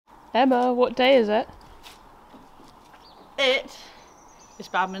Emma, what day is it? It is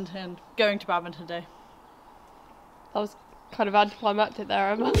going to badminton day. That was kind of anticlimactic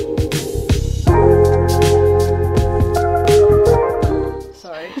there, Emma.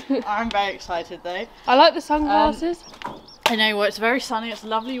 Sorry, I'm very excited though. I like the sunglasses. I know, well, it's very sunny, it's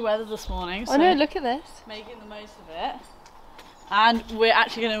lovely weather this morning. So I know, look at this. Making the most of it. And we're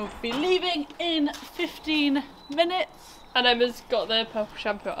actually going to be leaving in 15 minutes. And Emma's got the purple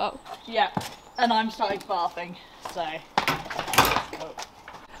shampoo up. Yeah, and I'm starting bathing, so.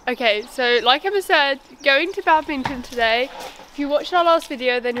 Okay, so like Emma said, going to badminton today. If you watched our last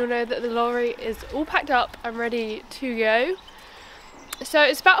video, then you'll know that the lorry is all packed up and ready to go. So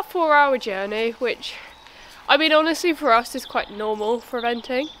it's about a 4-hour journey, which, I mean, honestly for us is quite normal for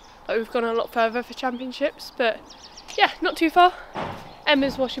eventing. Like, we've gone a lot further for championships, but yeah, not too far.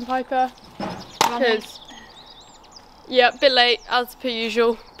 Emma's washing Piper. Yeah, a bit late as per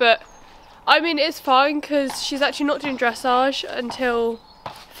usual, but I mean it's fine because she's actually not doing dressage until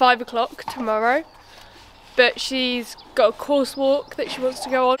 5 o'clock tomorrow. But she's got a course walk that she wants to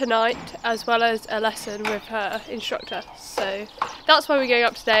go on tonight, as well as a lesson with her instructor. So that's why we're going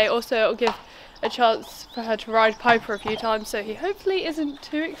up today. Also, it'll give a chance for her to ride Piper a few times, so he hopefully isn't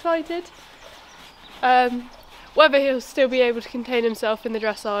too excited. Whether he'll still be able to contain himself in the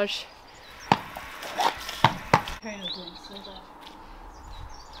dressage.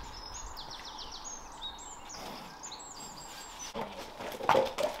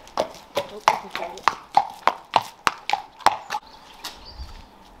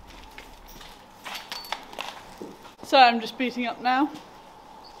 So I'm just beating up now.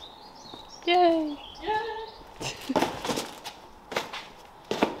 Yay! Yay!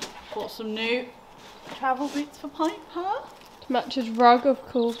 Bought some new travel boots for Piper. To match his rug, of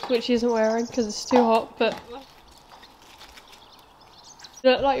course, which he isn't wearing because it's too hot, but you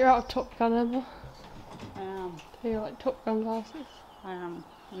look like you're out of Top Gun, Emma. I am. You're like Top Gun glasses. I am.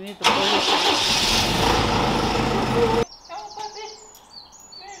 We need the bullet. Come on, puppy.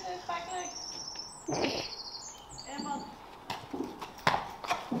 Move those back legs. Emma.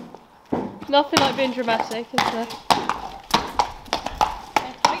 Nothing like being dramatic, is there? They're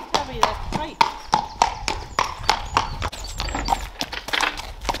tight, Debbie. They're tight.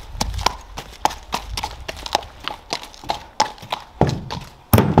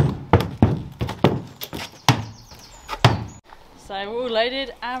 So we're all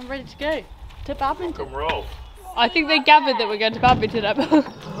loaded and ready to go to badminton. Rock and roll. I think they gathered that we're going to badminton, Emma.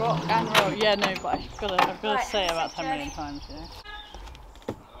 Rock and roll. Yeah, no, but I've got to say it about 10 million times, you know.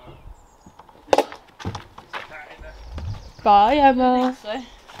 Bye, Emma. So. Make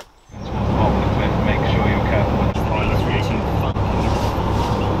sure you're careful with the pilot's reaching.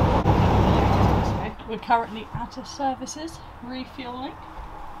 We're currently out of services, refueling.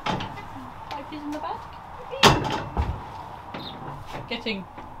 Pipe is in the back. Getting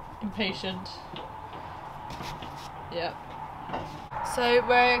impatient. Yeah. So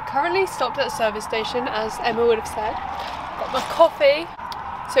we're currently stopped at a service station, as Emma would have said. Got my coffee.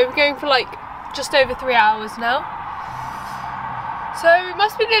 So we're going for like just over 3 hours now. So we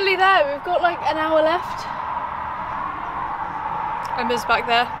must be nearly there. We've got like an hour left. Emma's back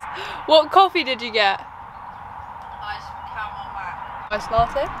there. What coffee did you get? Ice caramel Ice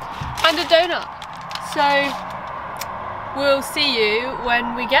latte and a donut. So we'll see you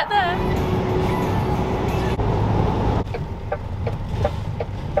when we get there.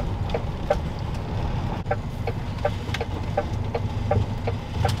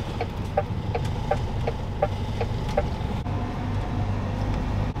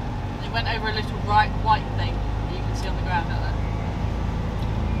 Went over a little bright white thing that you can see on the ground out there.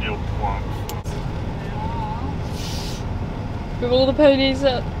 Nil point. With all the ponies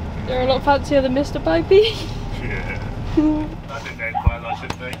that are a lot fancier than Mr. Pipey. Yeah. That didn't end well, I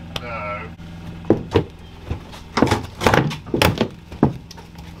should think. No.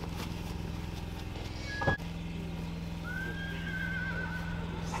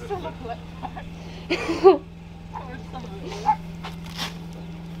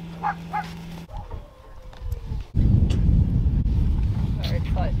 Very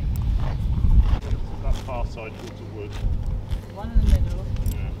exciting. That far side towards the wood. One in the middle.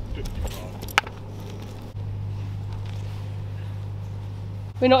 Yeah, 55.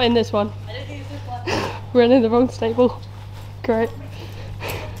 We're not in this one. I don't think it's this one. We're in the wrong stable. Great.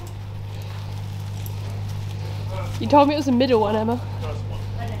 You told me it was the middle one, Emma. First one.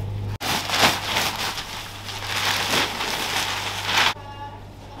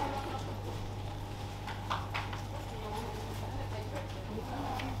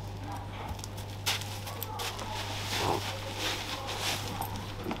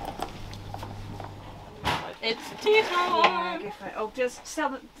 It's tea time! Yeah, I'll just sell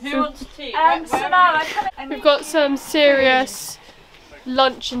them. Who wants tea? We've got some serious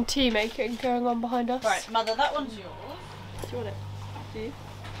lunch and tea making going on behind us. Right, Mother, that one's yours. Do you want it? Do you?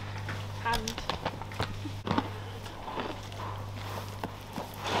 And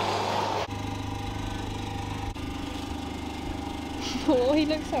oh, he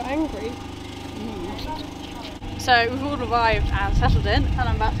looks so angry. So we've all arrived and settled in, and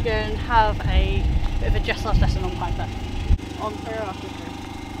I'm about to go and have a bit of a dressage lesson on Piper. On her after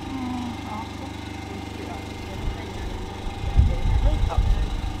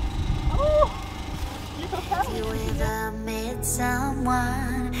Have you ever met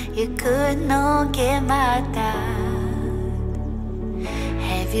someone you could not get mad at?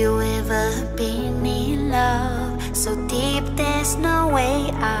 Have you ever been in love so deep there's no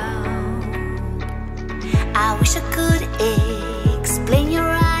way out? I wish I could explain your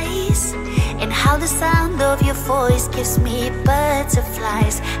eyes and how the sound of your voice gives me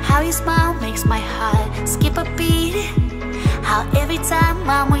butterflies. How your smile makes my heart skip a beat. How every time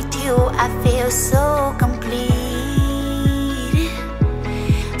I'm with you I feel so complete.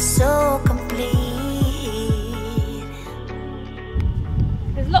 So complete.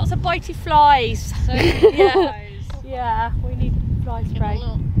 There's lots of bitey flies. So yeah, we need fly spray.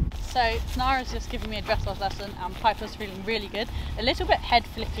 So Nara's just giving me a dressage lesson and Piper's feeling really good. A little bit head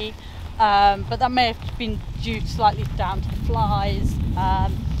flicky, but that may have been due slightly down to the flies.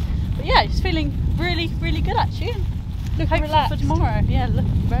 But yeah, he's feeling really good actually. Looking relaxed for tomorrow. Yeah, look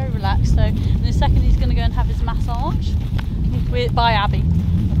very relaxed. So in a second he's going to go and have his massage by Abby,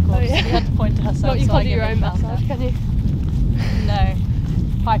 of course. Oh, yeah. He had to point to herself. You can't do your own massage, can you? No.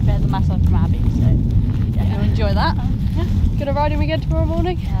 Piper has a massage from Abby, so yeah, you'll enjoy that. Yeah. Gonna ride him again tomorrow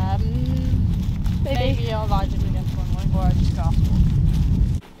morning? Maybe I'll ride him again tomorrow morning, or I'll just go after.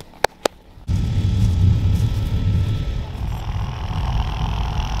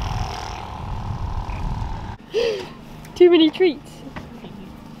 Too many treats.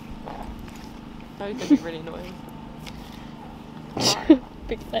 Oh, he's gonna be really annoying.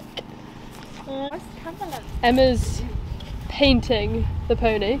 Big thick. Emma's painting the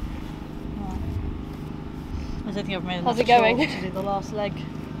pony. I don't think I've made How's it going? To do the last leg.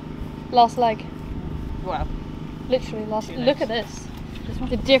 Last leg. Well, literally last. Look at this.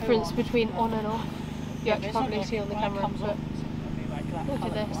 The difference between on and off. You actually can't really see on the camera. But look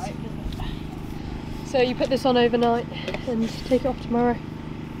at this. So you put this on overnight and take it off tomorrow.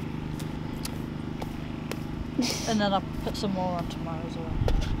 And then I'll put some more on tomorrow as well.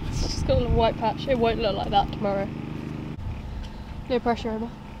 It's just got a little white patch. It won't look like that tomorrow. No pressure, Emma.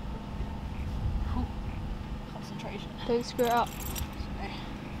 Concentration. Don't screw it up.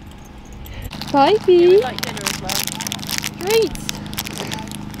 Pipey! Yeah, we like dinner as well. Treats!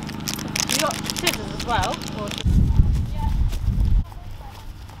 You got scissors as well? Or just...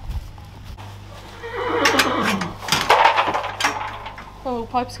 Oh,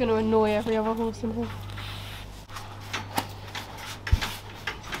 Piper's going to annoy every other horse in here.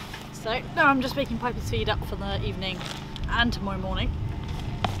 So now I'm just making Piper's feed up for the evening and tomorrow morning.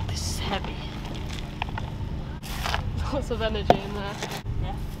 This is heavy. Lots of energy in there.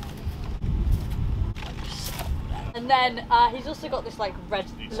 Yeah. And then he's also got this like red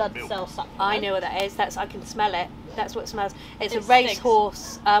blood cell supplement. I know what that is. I can smell it. That's what it smells. It's a It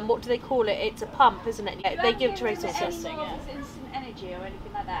racehorse. What do they call it? It's a pump, isn't it? They give it to racehorses. Yeah. Instant energy or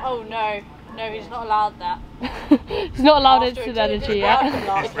anything like that. Oh no, no, he's not allowed that. He's not allowed After instant it did energy it yet. after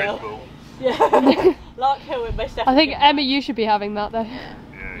Lark It's Red Hill. Bull. Yeah. Lark Hill with my step. I think Emma, you should be having that though.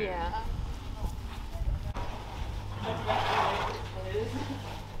 Yeah.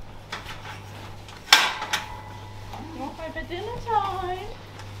 For dinner time.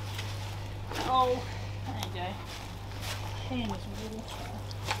 Oh, there you go. Here's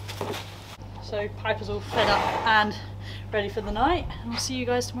water. So Piper's all fed up and ready for the night, and we'll see you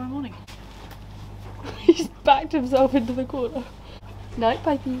guys tomorrow morning. He's backed himself into the corner. Night,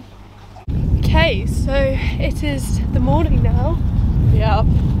 Pipey. Okay, so it is the morning now. Yeah,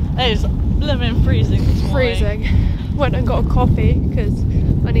 it is blimmin' freezing this morning. Freezing. Went and got a coffee because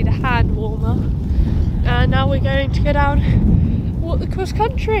I need a hand warmer. And now we're going to go down, walk the cross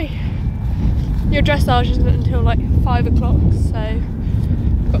country. Your dressage isn't until like 5 o'clock, so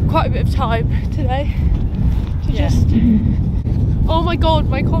we've got quite a bit of time today to just... Oh my god,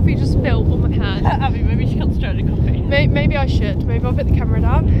 my coffee just spilled on my hand. Abby, maybe you should concentrate on coffee. Maybe I should. Maybe I'll put the camera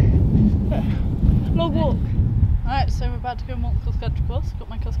down. But, long walk. Alright, so we're about to go and walk the cross country course. Got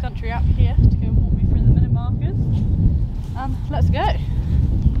my cross country app here to go and walk me through the minute markers. Let's go.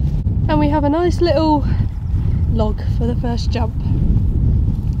 And we have a nice little log for the first jump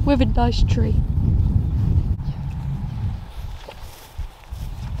with a nice tree.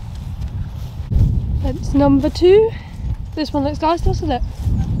 Fence number 2. This one looks nice, doesn't it?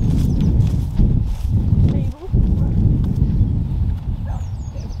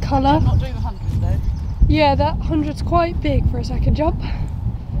 Colour. I'm not doing the 100 though. Yeah, that 100's quite big for a second jump.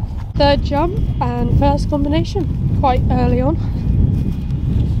 Third jump and first combination quite early on.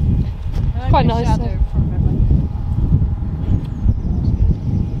 Quite nice though.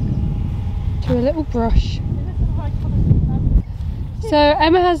 To a little brush. So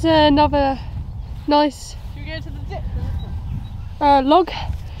Emma has another nice Should we go to the dip? log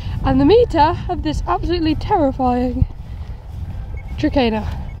and the meter of this absolutely terrifying tricana.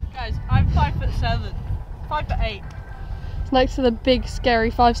 Guys, I'm 5'7", 5'8". It's next to the big scary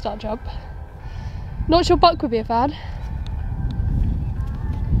 5-star jump. Not sure Buck would be a fan.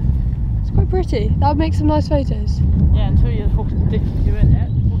 It's quite pretty. That would make some nice photos. Yeah, until you hook the dip and do in it.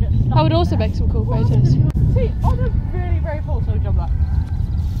 We'll get stuck I would in also there. make some cool photos. See, on a really very full so jump that.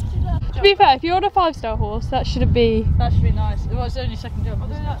 To be fair, if you're on a 5-star horse, that shouldn't be. That should be nice. Well, it's only second jump,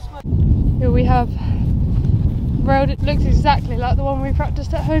 isn't it? Here we have road. It looks exactly like the one we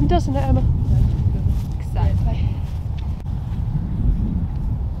practiced at home, doesn't it, Emma? Exactly.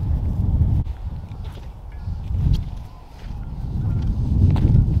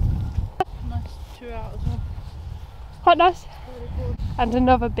 Nice 2 out as well. Quite nice. And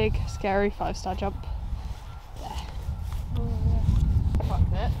another big, scary 5-star jump. Quite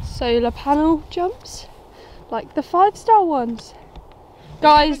a bit. Solar panel jumps, like the 5-star ones.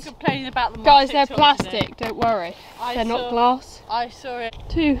 Guys, Complaining about them on guys, they're TikTok today. plastic. Don't worry. I They're saw- not glass. I saw it.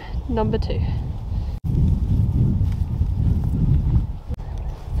 To number 2.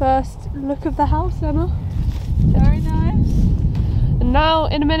 First look of the house, Emma. Very nice. And now,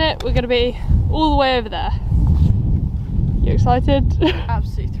 in a minute, we're going to be all the way over there. You excited?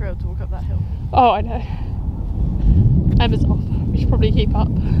 Absolutely thrilled to walk up that hill. Oh, I know. Emma's off. We should probably keep up.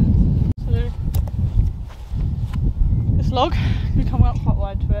 So, this log, we're coming up quite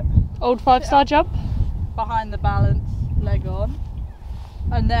wide to it. Old 5-star jump. Behind the balance, leg on.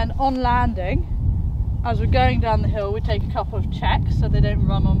 And then on landing, as we're going down the hill, we take a couple of checks so they don't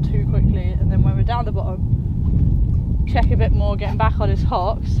run on too quickly. And then when we're down the bottom, check a bit more, getting back on his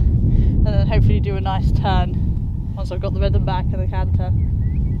hocks. And then hopefully do a nice turn. Once I've got the rhythm back and the canter,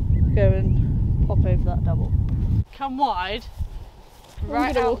 go and pop over that double. Come wide,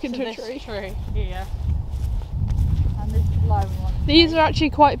 right gonna out walk to into a this tree. here. And this live one. These are actually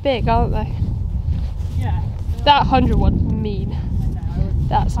quite big, aren't they? Yeah. That 100 one's mean. I know, I would-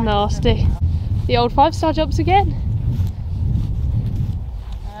 That's nasty. The old 5-star jumps again.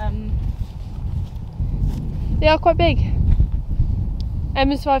 They are quite big.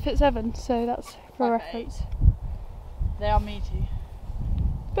 Emma's 5'7", so that's for 5'8". reference. They are meaty.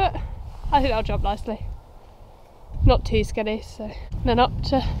 But I think they'll jump nicely. Not too skinny, so. Then up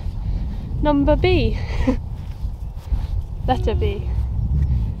to number B. Letter B.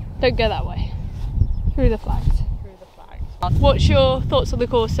 Don't go that way. Through the flags. Through the flags. What's your thoughts on the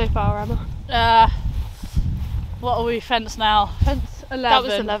course so far, Emma? What are we, fence now? Fence 11. That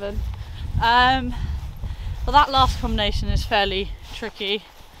was 11. Well, that last combination is fairly tricky.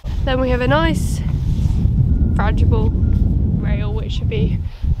 Then we have a nice frangible rail, which should be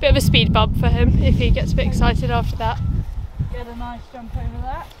a bit of a speed bump for him if he gets a bit excited after that. Get a nice jump over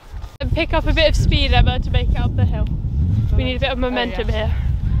that. And pick up a bit of speed, Emma, to make it up the hill. We need a bit of momentum Oh, yeah. here.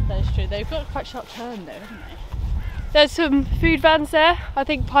 That is true. They've got a quite sharp turn though, haven't they? There's some food vans there. I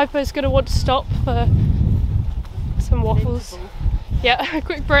think Piper's going to want to stop for some waffles. Interval. Yeah, a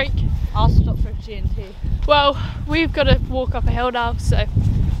quick break. I'll stop for G&T. Well, we've got to walk up a hill now, so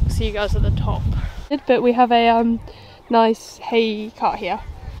we'll see you guys at the top. But we have a nice hay cart here.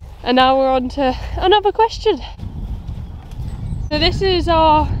 And now we're on to another question. So this is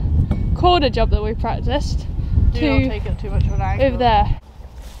our corner jump that we practiced. Do not take it too much of an angle. Over there.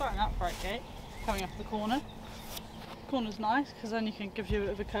 Starting up right gate, coming off the corner. Corner's nice because then you can give you a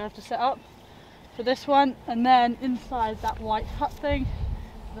bit of a curve to set up for this one, and then inside that white hut thing,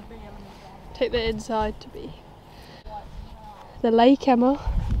 the big element down. Take the inside to be the lake, Emma.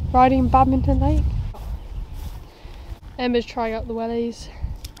 Riding Badminton Lake. Emma's trying out the wellies.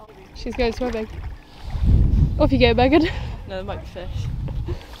 She's going swimming. Off you go, Megan. No, there might be fish.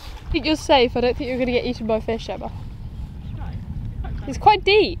 I think you're safe. I don't think you're going to get eaten by fish, Emma. It's quite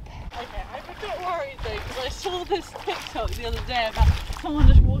deep. Okay, I'm a bit worried though because I saw this TikTok the other day about someone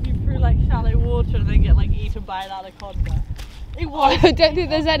just walking through like shallow water and then get like eaten by an anaconda. It was. I don't think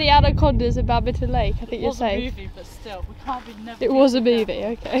there's any anacondas in Badminton Lake. I think you're a safe. movie, but still, we can't be never. It was a movie,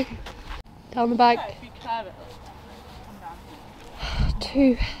 okay. Down the back. Okay, if you curve it, come down.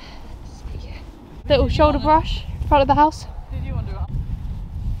 Two. Little shoulder brush in front of the house. Did you want to do it?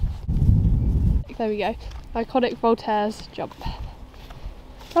 There we go. Iconic Voltaire's jump.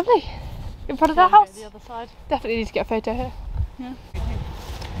 Lovely. In front of that house. The other side. Definitely need to get a photo here. Yeah.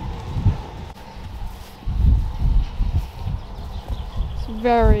 It's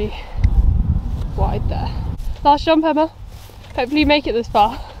very wide there. Last jump, Emma. Hopefully you make it this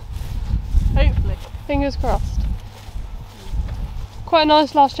far. Hopefully. Fingers crossed. Quite a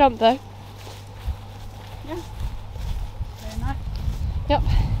nice last jump though. Yeah. Very nice. Yep.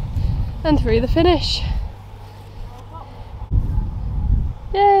 And through the finish.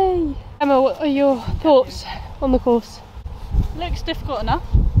 Yay! Emma, what are your thoughts on the course? Looks difficult enough.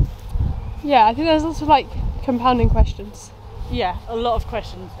 Yeah, I think there's lots of like compounding questions. Yeah, a lot of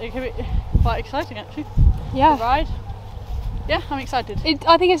questions. It could be quite exciting actually. Yeah. The ride. Yeah, I'm excited.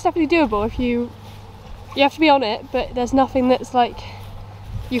 I think it's definitely doable if you have to be on it, but there's nothing that's like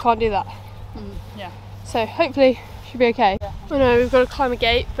you can't do that. Yeah. So hopefully should be okay. Yeah. I know we've got to climb a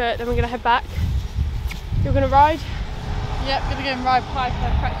gate, but then we're gonna head back. You're gonna ride? Yep, gonna go and ride Piper,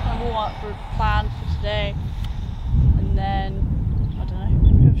 practice my warm-up for plan for today, and then I don't know,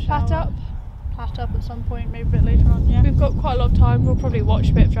 maybe have a shower. Pat up at some point, maybe a bit later on. Yeah. We've got quite a lot of time. We'll probably watch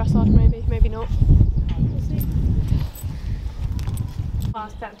a bit of dressage, maybe not. We'll see.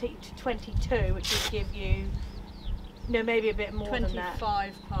 Past that take you to 22, which would give you, no, maybe a bit more than that.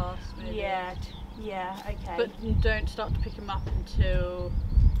 25 past, maybe. Yeah, yeah, okay. But don't start to pick him up until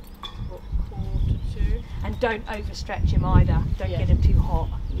what, 1:45. And don't overstretch him either. Don't Yeah. get him too hot.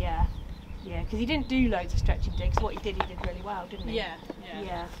 Yeah, yeah, because he didn't do loads of stretching digs. What he did really well, didn't he? Yeah, yeah.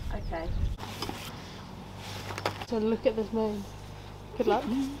 Yeah, okay. So look at this moon. Good luck.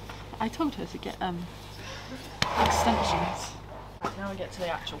 I told her to get extensions. Now we get to the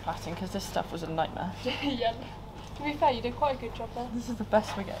actual plaiting because this stuff was a nightmare. Yeah. To be fair, you did quite a good job there. This is the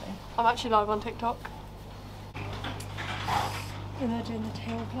best we're getting. I'm actually live on TikTok. And they're doing the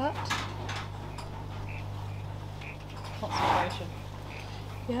tail plait. Concentration.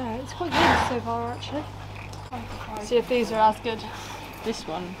 Yeah, it's quite good so far actually. See if these are as good. This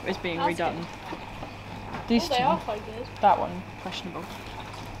one is being That's redone. good. These They two, are quite good. that one, questionable.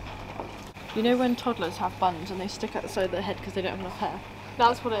 You know when toddlers have buns and they stick out the side of their head because they don't have enough hair?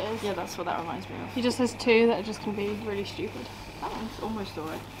 That's what it is. Yeah, that's what that reminds me of. He just has two that are just going to be really stupid. That one's almost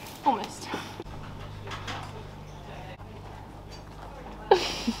alright. Almost.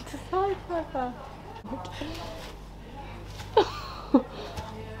 Hi, Pepper.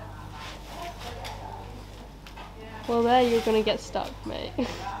 Well, there you're going to get stuck, mate.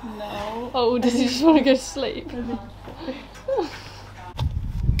 No. Oh, does he just want to go to sleep?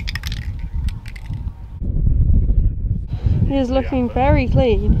 He is looking very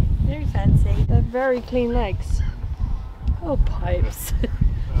clean. Very fancy. They're very clean legs. Oh, pipes.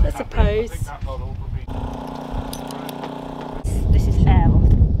 I suppose. This is L.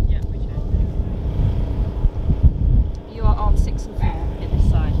 Yeah, we check. You are on 6 and 4 in this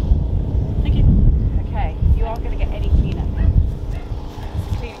side. Thank you. Okay, you aren't going to get any cleaner.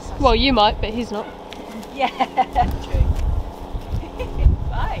 Well, you might, but he's not. Yeah. True.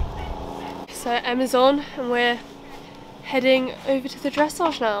 Bye. So Emma's on and we're heading over to the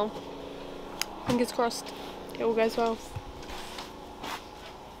dressage now. Fingers crossed it all goes well.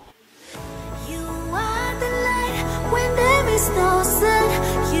 You are the light when there is no sun.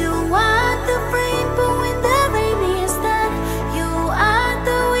 You are the rainbow when the rain is done. You are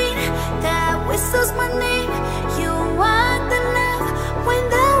the wind that whistles my name. You are the love when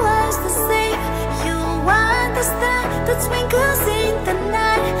the world's the same. You are the star that twinkles in the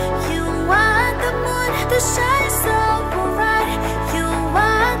night. You are the moon that shines so bright. You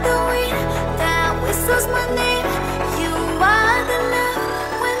are the wind that whistles my name. You are the love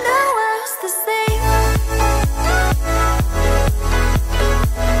when the world's the same.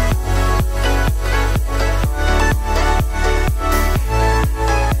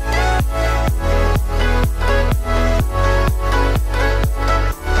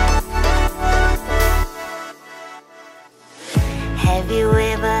 Have you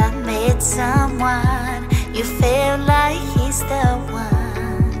ever met someone you felt like he's the one?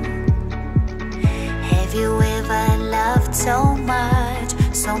 Have you ever loved so much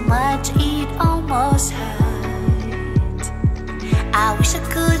it almost hurt? I wish I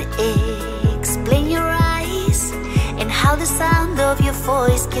could explain your eyes and how the sound of your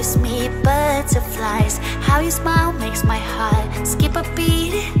voice gives me butterflies. How your smile makes my heart skip a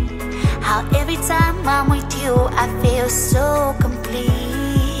beat. How every time I'm with you I feel so complete.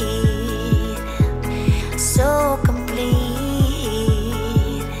 So complete.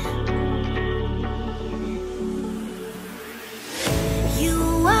 You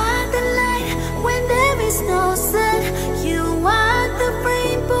are the light when there is no sun. You are the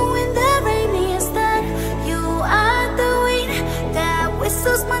rainbow when the rain is done.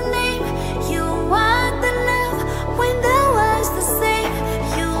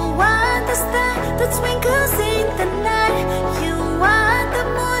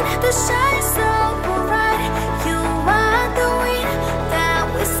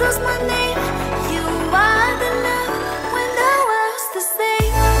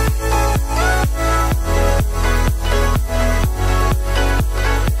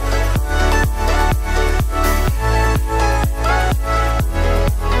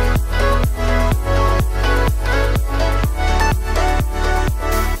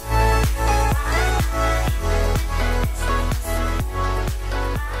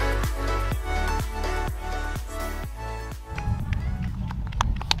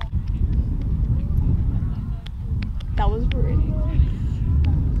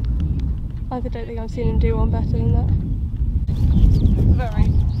 I don't think I've seen him do one better than that.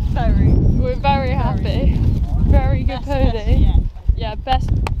 We're very happy. Very good pony. Yeah, best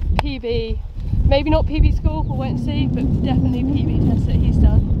PB. Maybe not PB school, we'll wait and see, but definitely PB test that he's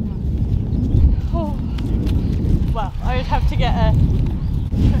done. Oh. Well, I would have to get a...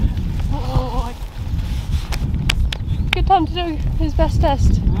 Good time to do his best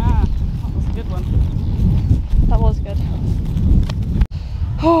test. Ah, that was a good one. That was good.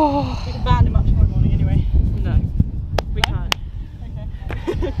 Oh. We can band him up tomorrow morning anyway. No, we can't. Okay.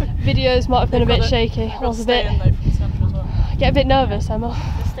 Videos might have been a bit shaky. I was a bit... Get a bit nervous, Emma.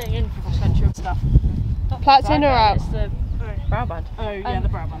 They're staying in for cross country stuff. Platin or out? It's the brow band. Oh yeah, the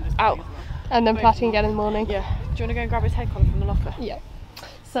brow band is Out. And then platin again in the morning. Yeah. Do you want to go and grab his head collar from the locker? Yeah.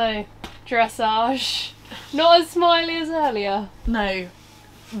 So, dressage. Not as smiley as earlier. No,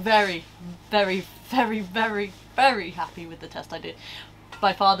 very, very, very, very, very happy with the test I did.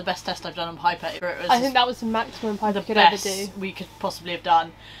 By far the best test I've done on Piper. It was I think that was the maximum Piper the could ever best do. we could possibly have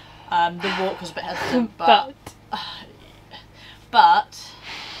done. The walk was a bit hesitant, but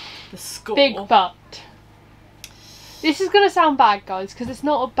the score. Big but. This is going to sound bad, guys, because it's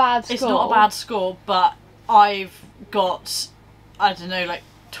not a bad score. It's not a bad score, but I've got, I don't know, like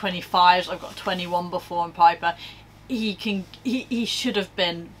 25s. I've got 21 before on Piper. He should have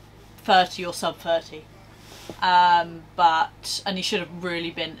been 30 or sub 30. And he should have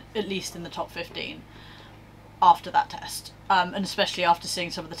really been at least in the top 15 after that test. And especially after seeing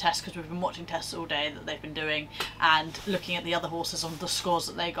some of the tests, because we've been watching tests all day that they've been doing and looking at the other horses on the scores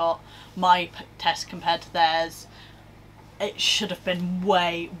that they got. My test compared to theirs, it should have been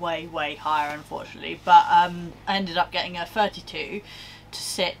way, way, way higher, unfortunately. But I ended up getting a 32 to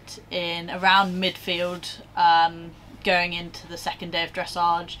sit in around midfield, going into the second day of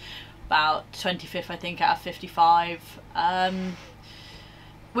dressage, about 25th, I think, out of 55.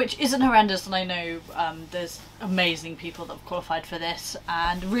 Which isn't horrendous, and I know there's amazing people that have qualified for this,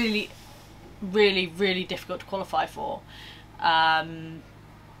 and really, really, really difficult to qualify for.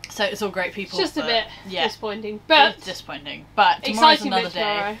 So it's all great people. It's just a bit disappointing, but it's disappointing. But tomorrow's exciting another bit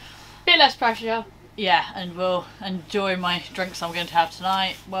tomorrow. day. Bit less pressure. Yeah, and we'll enjoy my drinks I'm going to have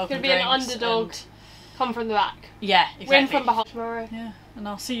tonight. Welcome Gonna be an drinks underdog. and- Come from the back. Yeah, exactly. Win from behind tomorrow. Yeah, and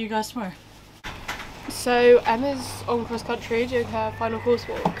I'll see you guys tomorrow. So Emma's on cross country doing her final course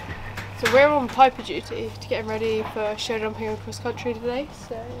walk. So we're on Piper duty to get ready for show jumping on cross country today.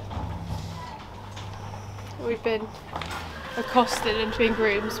 So we've been accosted into being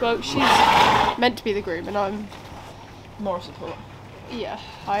grooms. Well, she's meant to be the groom, and I'm Moral support. I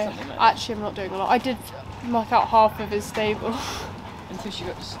Something like that. actually am not doing a lot. I did mark out half of his stable. Until she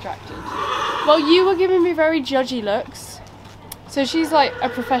got distracted. Well, you were giving me very judgy looks. So she's like a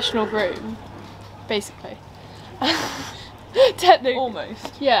professional groom, basically. Technically.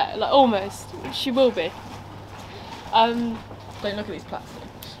 Almost. Yeah, like almost. She will be. Don't look at these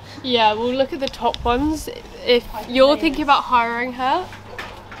platforms. Yeah, we'll look at the top ones. If you're thinking about hiring her,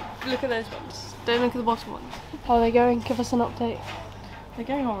 look at those ones. Don't look at the bottom ones. How are they going? Give us an update. They're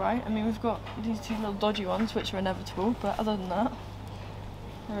going alright. I mean, we've got these two little dodgy ones, which are inevitable, but other than that,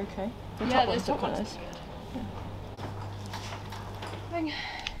 they're okay. The top ones look nice.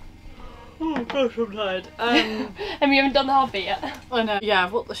 Oh gosh, I'm tired. And we haven't done the heartbeat yet. I know. Yeah,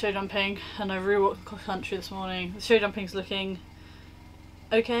 I've walked the show jumping and I rewalked the cross country this morning. The show jumping's looking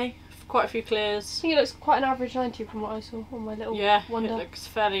okay. Quite a few I clears. think it looks quite an average 90 from what I saw on my little Yeah, wonder. it looks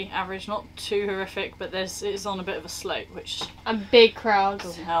fairly average, not too horrific, but it's on a bit of a slope, which And big crowds.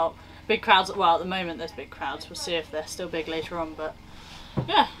 doesn't help. Big crowds, well, at the moment there's big crowds. We'll see if they're still big later on, but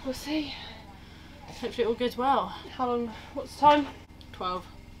yeah, We'll see. hopefully it all goes well. How long? What's the time? 12.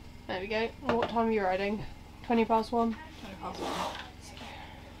 There we go. And what time are you riding? 20 past 1. 20 past 1.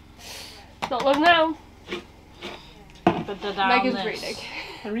 Not long now. But they're down Megan's this. reading.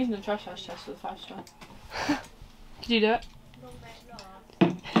 I'm reading the dressage test for the 5-star. Could you do it?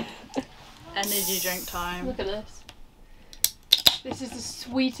 Energy drink time. Look at this. This is the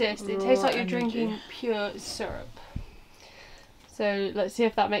sweetest. It tastes like you're energy. drinking pure syrup. So let's see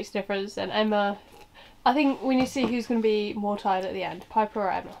if that makes a difference. And Emma, I think we need to see who's going to be more tired at the end, Piper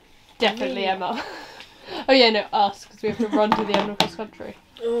or Emma. Definitely Emma. Oh yeah, no, us, because we have to run to the end of cross country.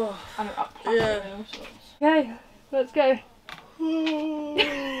 Oh, And up Yeah. and all sorts. Okay, let's go.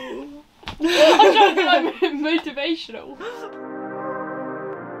 I'm trying to be like motivational.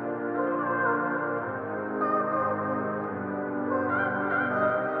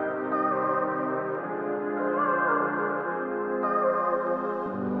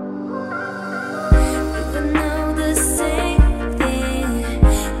 Even know the same thing.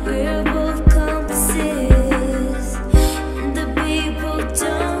 We're both compasses, and the people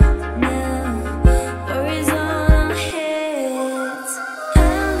don't know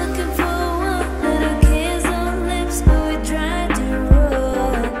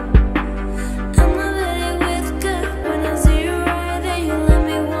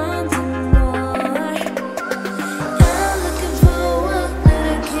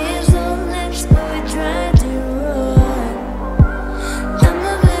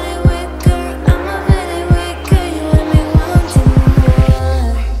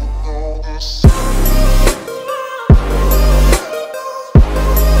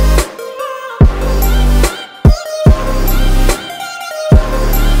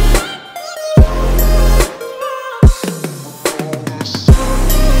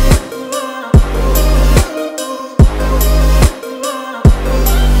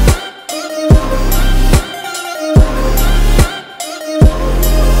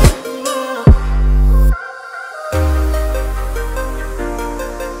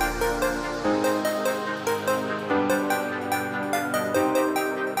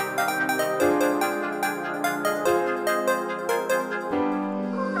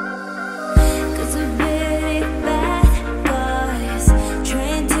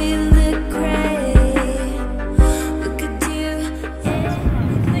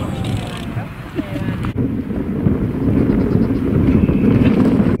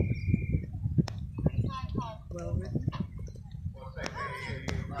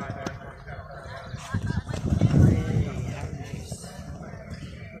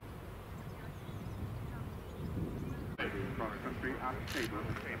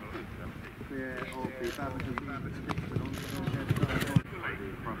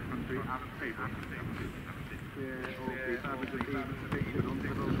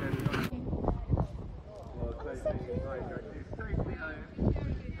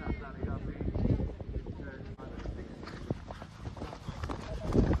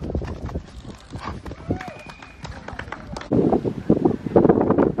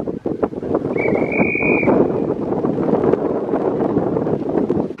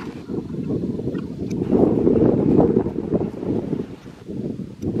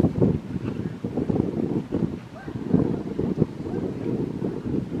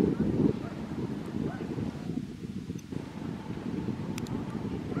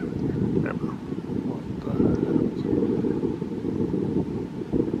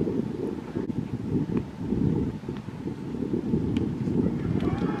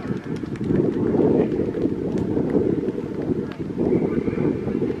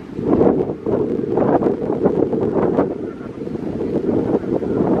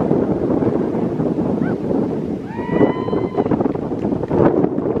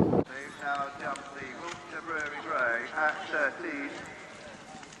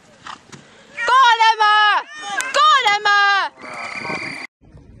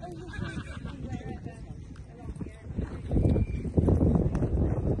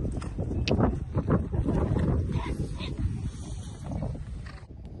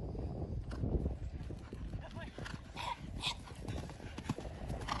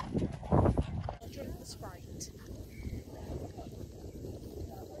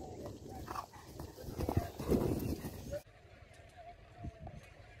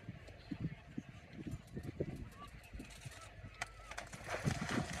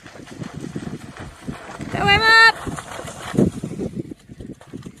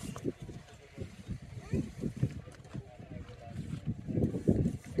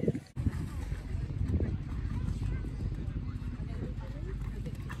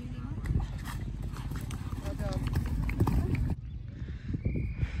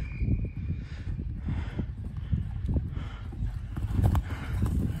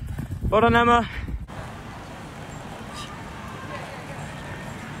Well done, Emma.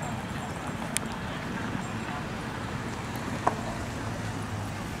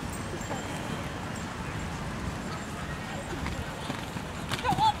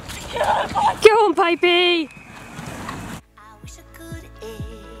 Go on, Pipey! I wish I could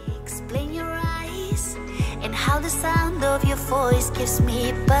explain your eyes and how the sound of your voice gives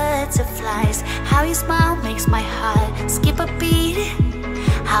me butterflies. How your smile makes my heart skip a beat.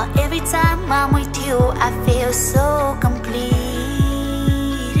 How every time I'm with you I feel so complete.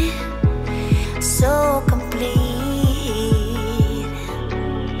 So complete.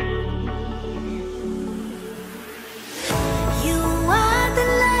 You are the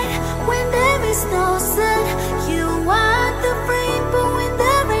light when there is no sun. You are the rainbow when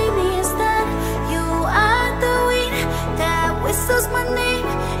the rain is done. You are the wind that whistles my name.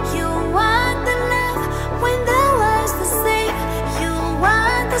 You are the love when the world's the same. You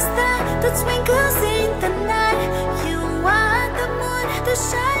are the star that twinkles in the night. You are the moon that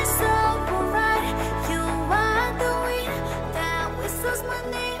shines so bright. You are the wind that whistles my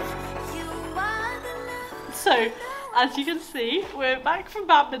name. You are the love. So, as you can see, we're back from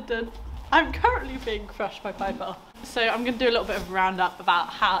badminton. I'm currently being crushed by Piper. So I'm going to do a little bit of a roundup about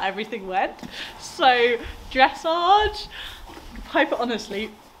how everything went. So, dressage, Piper honestly,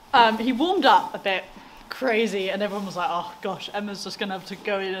 he warmed up a bit crazy and everyone was like, oh gosh, Emma's just going to have to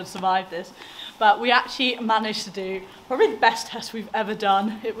go in and survive this. But we actually managed to do probably the best test we've ever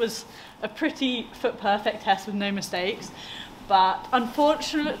done. It was a pretty foot perfect test with no mistakes. But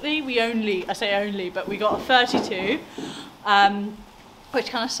unfortunately, we only, I say only, but we got a 32, which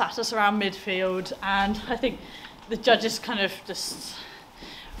kind of sat us around midfield. And I think the judges kind of just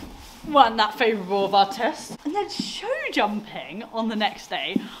weren't that favourable of our test. And then show jumping on the next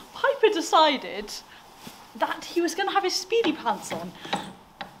day, Piper decided that he was going to have his speedy pants on.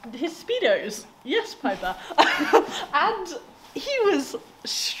 His Speedos. Yes, Piper. And he was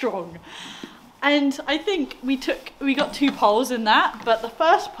strong. And I think we got 2 poles in that, but the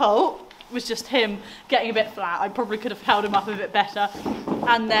first pole was just him getting a bit flat. I probably could have held him up a bit better.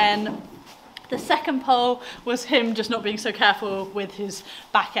 And then the second pole was him just not being so careful with his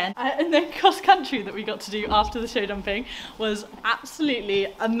back end. And then cross country that we got to do after the show jumping was absolutely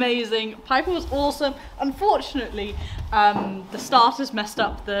amazing. Piper was awesome. Unfortunately, the starters messed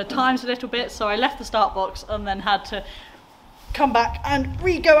up the times a little bit, so I left the start box and then had to come back and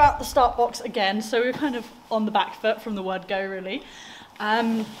re-go out the start box again, so we were kind of on the back foot from the word go, really.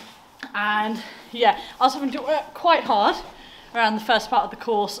 And yeah, I was having to work quite hard around the first part of the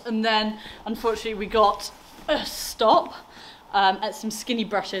course, and then unfortunately we got a stop at some skinny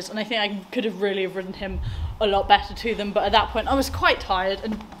brushes, and I think I could have really ridden him a lot better to them, but at that point I was quite tired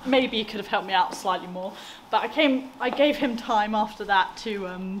and maybe he could have helped me out slightly more. But I gave him time after that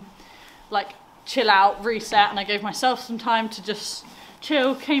to like chill out, reset, and I gave myself some time to just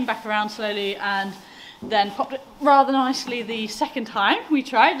chill, came back around slowly, and then popped it rather nicely the second time we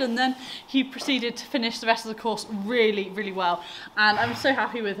tried, and then he proceeded to finish the rest of the course really, really well. And I'm so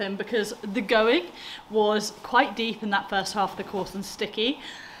happy with him because the going was quite deep in that first half of the course and sticky.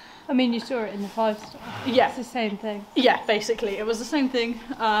 I mean, you saw it in the 5-star. Yeah. It's the same thing. Yeah, basically. It was the same thing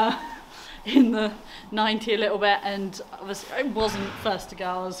in the 90 a little bit, and I wasn't first to go,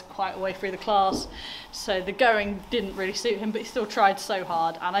 I was quite a way through the class, so the going didn't really suit him, but he still tried so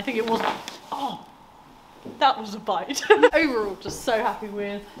hard, and I think it wasn't... Oh! That was a bite. Overall, just so happy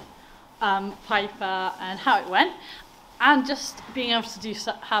with Piper and how it went, and just being able to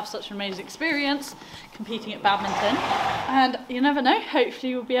have such an amazing experience competing at badminton. And you never know,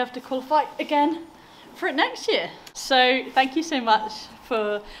 hopefully we'll be able to qualify again for it next year. So thank you so much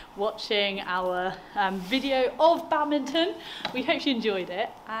for watching our video of badminton. We hope you enjoyed it,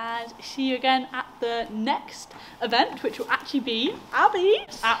 and see you again at the next event, which will actually be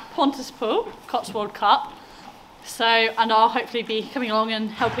at Pontypool Cotswold Cup. So, and I'll hopefully be coming along and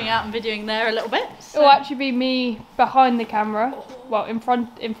helping out and videoing there a little bit. So. It'll actually be me behind the camera. Well, in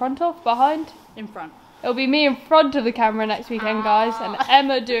front of, behind? In front. It'll be me in front of the camera next weekend, guys, and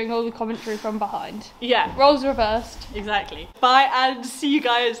Emma doing all the commentary from behind. Yeah. Roles reversed. Exactly. Bye, and see you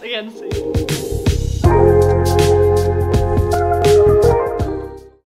guys again soon.